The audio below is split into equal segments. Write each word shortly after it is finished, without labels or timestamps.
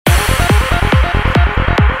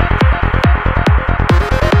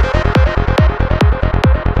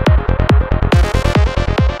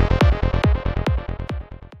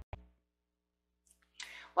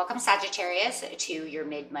Sagittarius, to your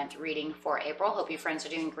mid-month reading for April. Hope you friends are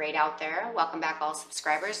doing great out there. Welcome back, all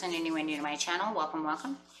subscribers, and anyone new to my channel, welcome,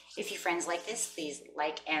 welcome. If you friends like this, please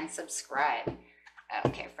like and subscribe.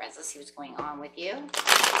 Okay, friends, let's see what's going on with you.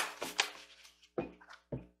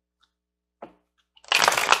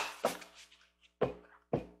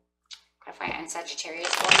 Clarify and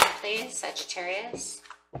Sagittarius for me, please. Sagittarius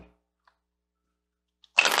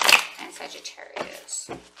and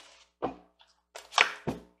Sagittarius.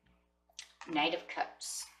 Knight of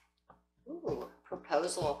Cups. Ooh,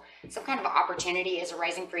 proposal. Some kind of opportunity is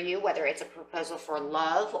arising for you, whether it's a proposal for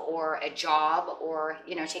love or a job, or,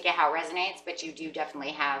 you know, take it how it resonates, but you do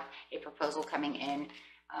definitely have a proposal coming in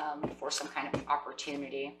for some kind of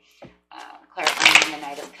opportunity. Clarifying the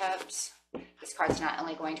Knight of Cups. This card's not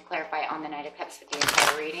only going to clarify on the Knight of Cups, but the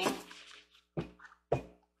entire reading.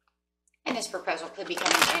 And this proposal could be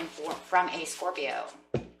coming in from a Scorpio.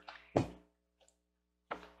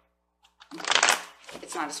 If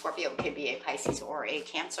it's not a Scorpio, it could be a Pisces or a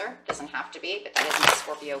Cancer. Doesn't have to be, but that isn't a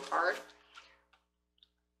Scorpio card.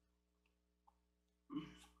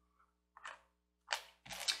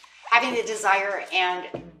 Having the desire and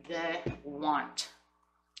the want.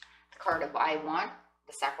 The card of I want,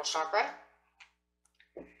 the sacral chakra.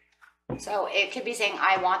 So it could be saying,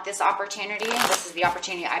 I want this opportunity. This is the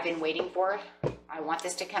opportunity I've been waiting for. I want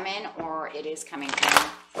this to come in, or it is coming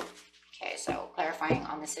in. Okay, so clarifying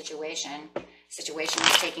on the situation. Situation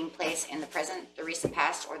is taking place in the present, the recent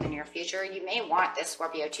past, or the near future. You may want this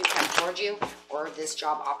Scorpio to come towards you, or this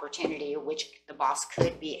job opportunity, which the boss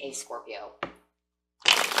could be a Scorpio.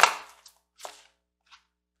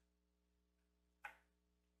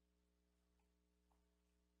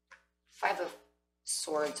 Five of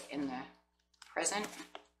Swords in the present.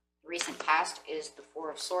 Recent past is the Four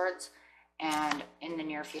of Swords. And in the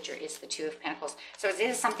near future is the Two of Pentacles. So it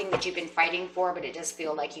is something that you've been fighting for, but it does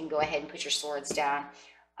feel like you can go ahead and put your swords down.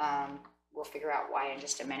 We'll figure out why in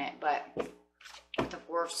just a minute. But with the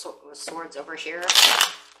Four of Swords over here,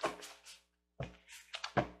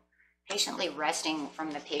 patiently resting from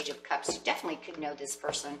the Page of Cups. You definitely could know this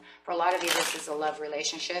person. For a lot of you, this is a love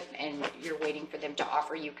relationship, and you're waiting for them to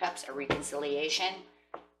offer you cups, a reconciliation.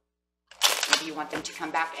 Maybe you want them to come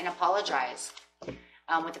back and apologize.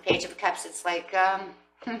 With the Page of Cups, it's like,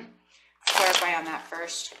 let's clarify on that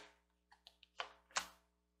first.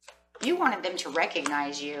 You wanted them to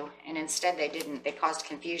recognize you, and instead they didn't. They caused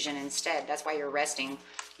confusion instead. That's why you're resting.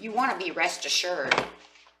 You want to be rest assured,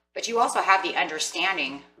 but you also have the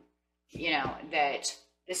understanding, you know, that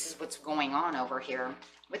this is what's going on over here.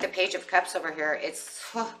 With the Page of Cups over here, it's,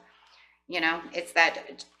 you know, it's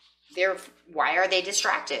that... why are they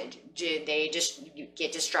distracted? Did they just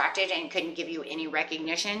get distracted and couldn't give you any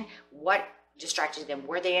recognition? What distracted them?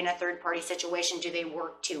 Were they in a third-party situation? Do they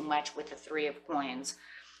work too much with the Three of Coins?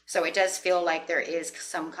 So it does feel like there is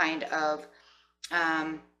some kind of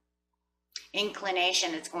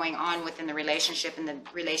inclination that's going on within the relationship, and the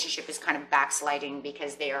relationship is kind of backsliding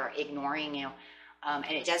because they are ignoring you. And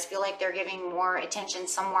it does feel like they're giving more attention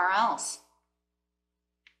somewhere else.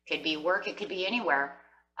 Could be work, it could be anywhere.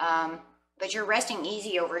 But you're resting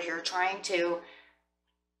easy over here, trying to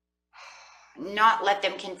not let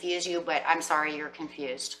them confuse you, but I'm sorry, you're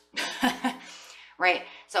confused. Right?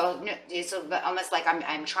 So it's almost like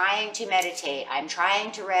I'm trying to meditate, I'm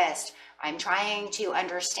trying to rest, I'm trying to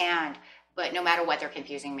understand, but no matter what, they're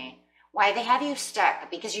confusing me. Why? They have you stuck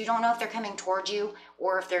because you don't know if they're coming towards you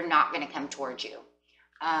or if they're not going to come towards you.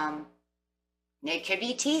 They could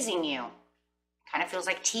be teasing you. Kind of feels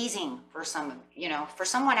like teasing for some, you know, for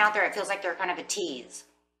someone out there, it feels like they're kind of a tease.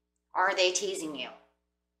 Are they teasing you?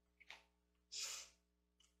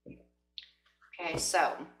 Okay,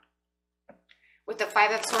 so with the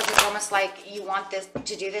Five of Swords, it's almost like you want this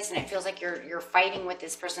to do this, and it feels like you're fighting with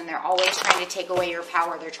this person. They're always trying to take away your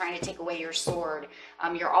power. They're trying to take away your sword.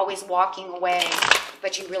 You're always walking away,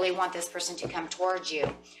 but you really want this person to come towards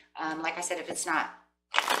you. Like I said, if it's not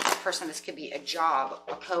a person, this could be a job,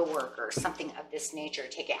 a co-worker, something of this nature.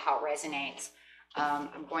 Take it how it resonates.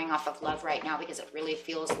 I'm going off of love right now because it really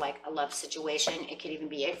feels like a love situation. It could even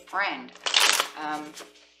be a friend.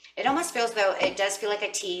 It almost feels, though, it does feel like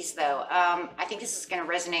a tease, though. I think this is going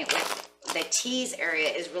to resonate with the tease area,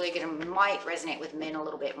 is really going to might resonate with men a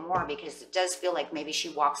little bit more, because it does feel like maybe she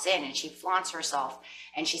walks in and she flaunts herself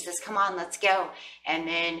and she says, come on, let's go. And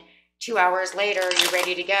then 2 hours later, you're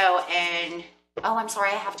ready to go, and oh, I'm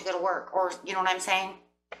sorry, I have to go to work, or you know what I'm saying?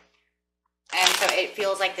 And so it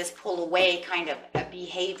feels like this pull away kind of a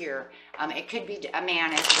behavior. It could be a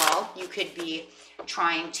man as well. You could be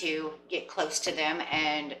trying to get close to them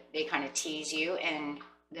and they kind of tease you and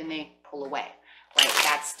then they pull away. Right?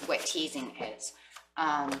 That's what teasing is.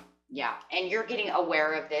 Yeah, and you're getting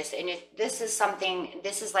aware of this, and this is something,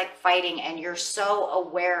 this is like fighting, and you're so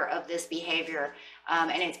aware of this behavior,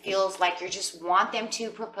 and it feels like you just want them to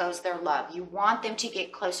propose their love. You want them to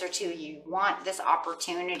get closer to you. You want this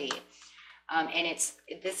opportunity, and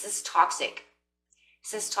this is toxic.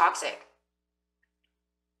 This is toxic.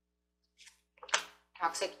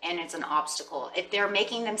 Toxic, and it's an obstacle. If they're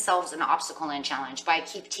making themselves an obstacle and challenge by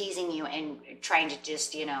keep teasing you and trying to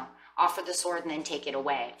just, you know, offer the sword and then take it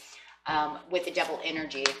away. With the devil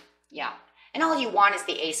energy. Yeah. And all you want is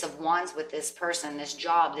the Ace of Wands with this person, this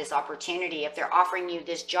job, this opportunity. If they're offering you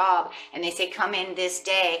this job and they say, come in this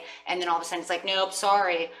day, and then all of a sudden it's like, nope,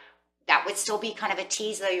 sorry. That would still be kind of a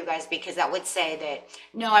tease though, you guys, because that would say that,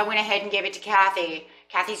 no, I went ahead and gave it to Kathy.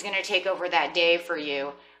 Kathy's going to take over that day for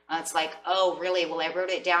you. It's like, oh, really? Well, I wrote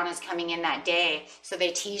it down as coming in that day. So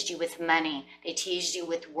they teased you with money. They teased you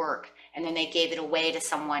with work, and then they gave it away to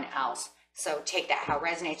someone else. So take that how it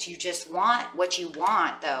resonates. You just want what you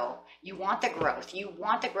want, though. You want the growth. You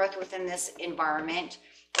want the growth within this environment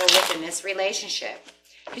or within this relationship,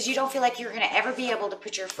 because you don't feel like you're going to ever be able to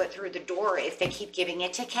put your foot through the door if they keep giving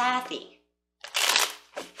it to Kathy.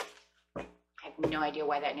 I have no idea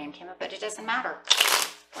why that name came up, but it doesn't matter,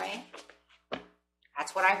 right?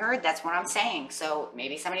 That's what I heard. That's what I'm saying. So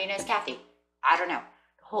maybe somebody knows Kathy. I don't know.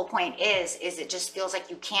 Whole point is it just feels like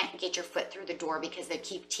you can't get your foot through the door because they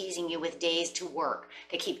keep teasing you with days to work.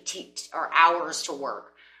 They keep or hours to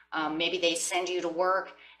work. Maybe they send you to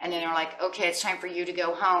work and then they're like, okay, it's time for you to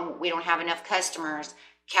go home. We don't have enough customers.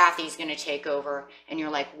 Kathy's going to take over. And you're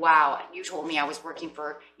like, wow, you told me I was working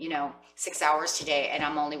for, you know, 6 hours today, and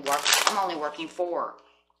I'm only working 4.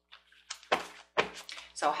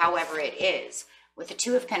 So however it is. With the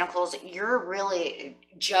Two of Pentacles, you're really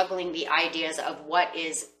juggling the ideas of what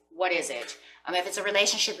is it? If it's a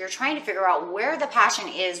relationship, you're trying to figure out where the passion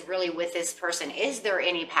is really with this person. Is there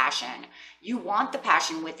any passion? You want the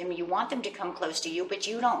passion with them. You want them to come close to you, but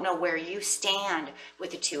you don't know where you stand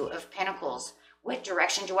with the Two of Pentacles. What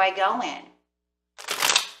direction do I go in?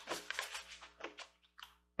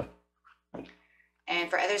 And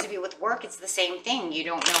for others of you with work, it's the same thing. You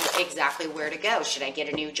don't know exactly where to go. Should I get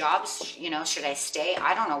a new job? You know, should I stay?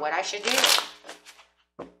 I don't know what I should do.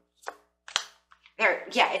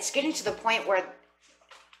 Yeah, it's getting to the point where,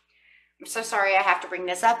 I'm so sorry I have to bring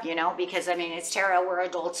this up, you know, because I mean, it's tarot, we're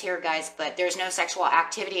adults here, guys, but there's no sexual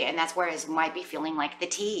activity, and that's where it might be feeling like the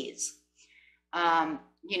tease.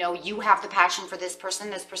 You know, you have the passion for this person.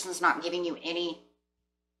 This person's not giving you any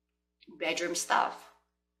bedroom stuff,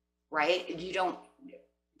 right? You don't.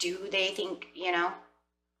 Do they think, you know,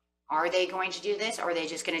 are they going to do this? Or are they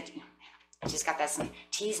just going to, just got that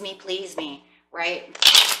tease me, please me, right?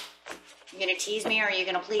 You going to tease me or are you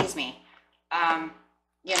going to please me?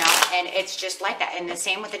 You know, and it's just like that. And the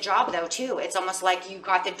same with the job though, too. It's almost like you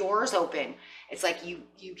got the doors open. It's like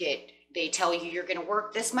they tell you you're going to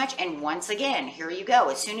work this much. And once again, here you go.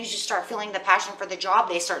 As soon as you start feeling the passion for the job,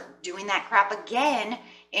 they start doing that crap again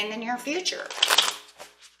in the near future.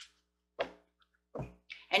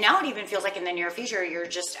 And now it even feels like in the near future, you're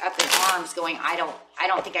just up in arms going, I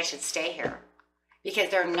don't think I should stay here, because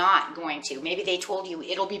they're not going to. Maybe they told you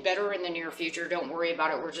it'll be better in the near future. Don't worry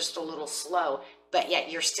about it. We're just a little slow, but yet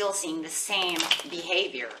you're still seeing the same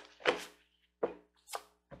behavior.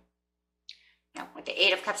 Now with the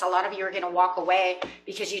Eight of Cups, a lot of you are going to walk away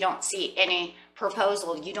because you don't see any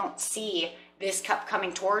proposal. You don't see this cup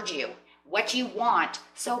coming towards you. What you want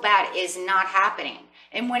so bad is not happening.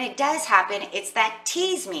 And when it does happen, it's that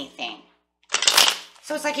tease me thing.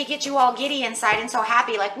 So it's like it gets you all giddy inside and so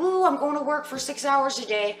happy, like, woo, I'm going to work for 6 hours a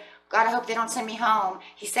day. God, I hope they don't send me home.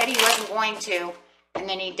 He said he wasn't going to, and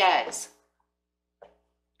then he does.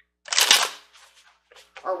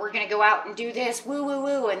 Or we're going to go out and do this, woo, woo,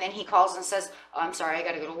 woo. And then he calls and says, oh, I'm sorry, I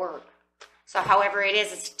got to go to work. So however it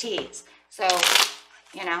is, it's a tease. So,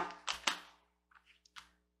 you know,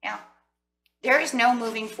 yeah. There is no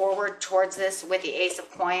moving forward towards this with the Ace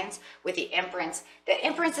of Coins, with the Empress. The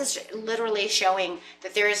Empress is literally showing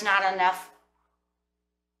that there is not enough.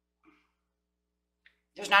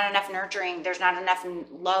 There's not enough nurturing. There's not enough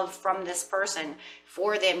love from this person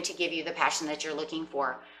for them to give you the passion that you're looking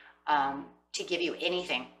for, to give you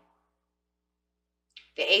anything.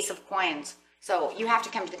 The Ace of Coins. So you have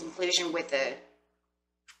to come to the conclusion with the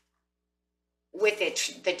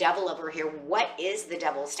devil over here. What is the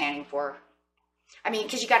devil standing for? I mean,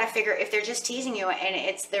 because you got to figure, if they're just teasing you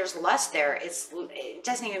and there's lust there, it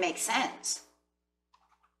doesn't even make sense.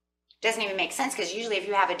 It doesn't even make sense, because usually if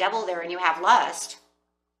you have a devil there and you have lust,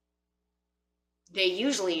 they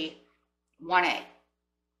usually want to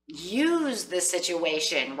use the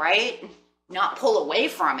situation, right? Not pull away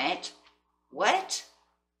from it. What?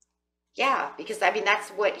 Yeah, because I mean, that's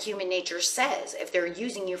what human nature says. If they're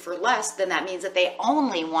using you for less, then that means that they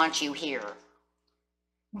only want you here.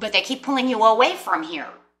 But they keep pulling you away from here.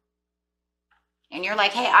 And you're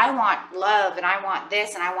like, hey, I want love and I want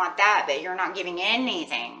this and I want that, but you're not giving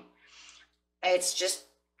anything. It's just,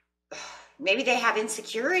 maybe they have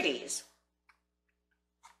insecurities.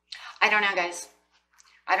 I don't know, guys.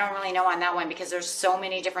 I don't really know on that one because there's so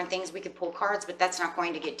many different things we could pull cards, but that's not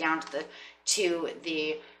going to get down to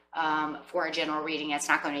the for a general reading. It's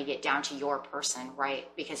not going to get down to your person, right?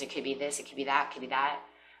 Because it could be this, it could be that, it could be that.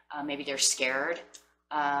 Maybe they're scared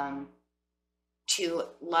to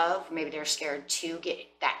love. Maybe they're scared to get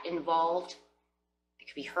that involved. They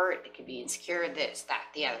could be hurt. They could be insecure. This, that,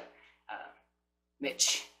 the other.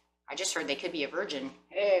 Which I just heard they could be a virgin.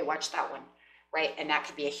 Hey, watch that one, right? And that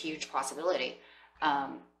could be a huge possibility.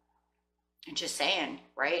 And just saying,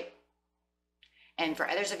 right? And for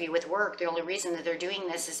others of you with work, the only reason that they're doing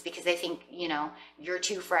this is because they think, you know, you're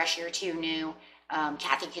too fresh, you're too new.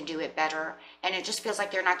 Kathy can do it better. And it just feels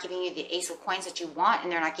like they're not giving you the ace of coins that you want,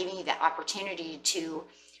 and they're not giving you the opportunity to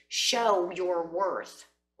show your worth,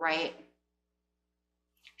 right?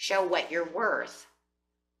 Show what you're worth.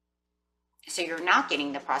 So you're not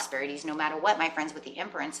getting the prosperities no matter what, my friends, with the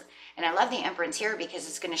Empress. And I love the Empress here because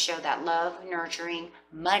it's going to show that love, nurturing,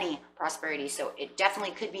 money, prosperity. So it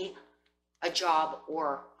definitely could be a job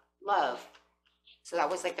or love. So that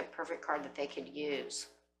was like the perfect card that they could use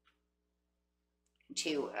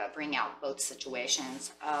to bring out both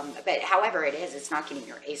situations. But however it is, it's not giving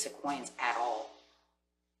your ace of coins at all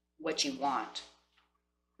what you want.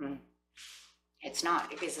 It's not,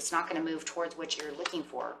 because it's not going to move towards what you're looking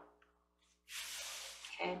for.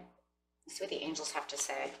 Okay, let's see what the angels have to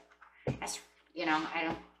say. That's, you know, I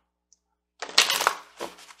don't.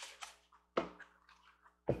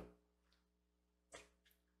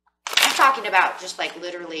 I'm talking about just like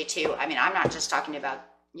literally too. I mean, I'm not just talking about,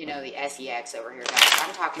 you know, the sex over here, guys.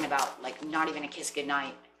 I'm talking about like not even a kiss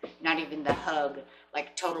goodnight, not even the hug,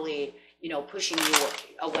 like totally, you know, pushing you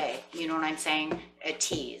away. You know what I'm saying? A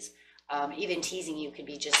tease. Even teasing you could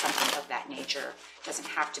be just something of that nature. It doesn't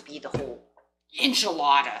have to be the whole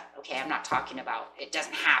enchilada. Okay, I'm not talking about, it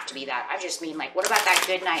doesn't have to be that. I just mean like, what about that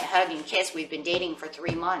good night hug and kiss? We've been dating for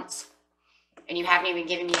 3 months and you haven't even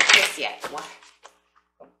given me a kiss yet. What?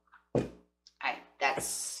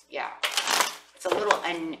 That's, yeah, it's a little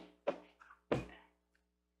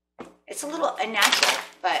unnatural,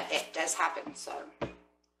 but it does happen. So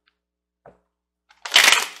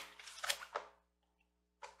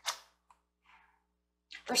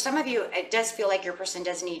for some of you, it does feel like your person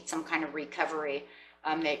does need some kind of recovery.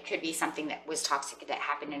 It could be something that was toxic that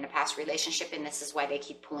happened in a past relationship, and this is why they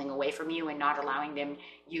keep pulling away from you and not allowing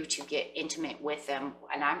you to get intimate with them.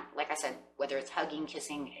 And I'm, like I said, whether it's hugging,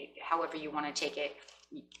 kissing, however you want to take it,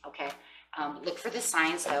 okay. Look for the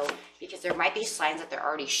signs though, because there might be signs that they're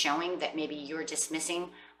already showing that maybe you're dismissing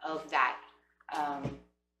of that.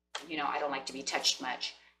 You know, I don't like to be touched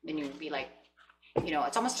much. Then you'd be like, you know,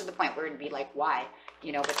 it's almost to the point where it'd be like, why?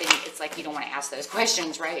 You know, but then it's like you don't want to ask those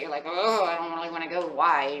questions, right? You're like, oh, I don't really want to go.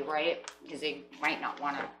 Why, right? Because they might not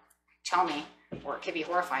want to tell me, or it could be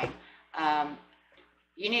horrifying.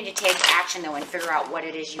 You need to take action, though, and figure out what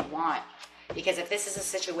it is you want. Because if this is a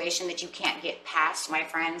situation that you can't get past, my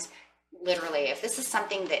friends, literally, if this is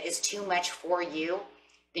something that is too much for you,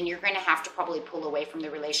 then you're going to have to probably pull away from the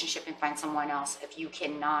relationship and find someone else if you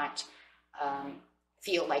cannot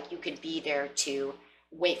feel like you could be there to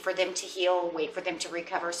wait for them to heal, wait for them to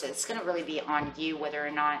recover. So it's going to really be on you whether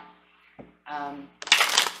or not,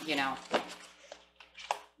 you know.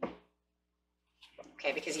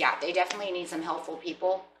 Okay, because yeah, they definitely need some helpful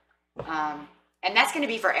people. And that's going to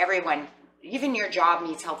be for everyone. Even your job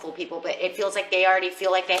needs helpful people, but it feels like they already feel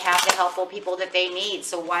like they have the helpful people that they need.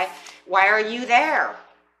 So why are you there?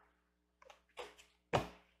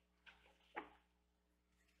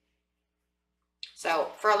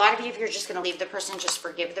 So for a lot of you, if you're just going to leave the person, just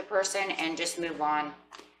forgive the person and just move on.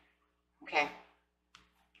 Okay.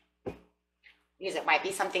 Because it might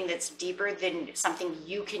be something that's deeper than something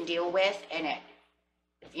you can deal with. And it,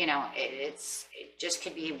 you know, it just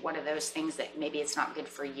could be one of those things that maybe it's not good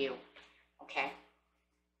for you. Okay.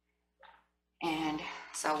 And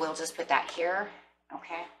so we'll just put that here.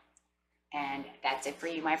 Okay. And that's it for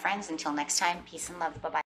you, my friends. Until next time, peace and love.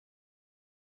 Bye-bye.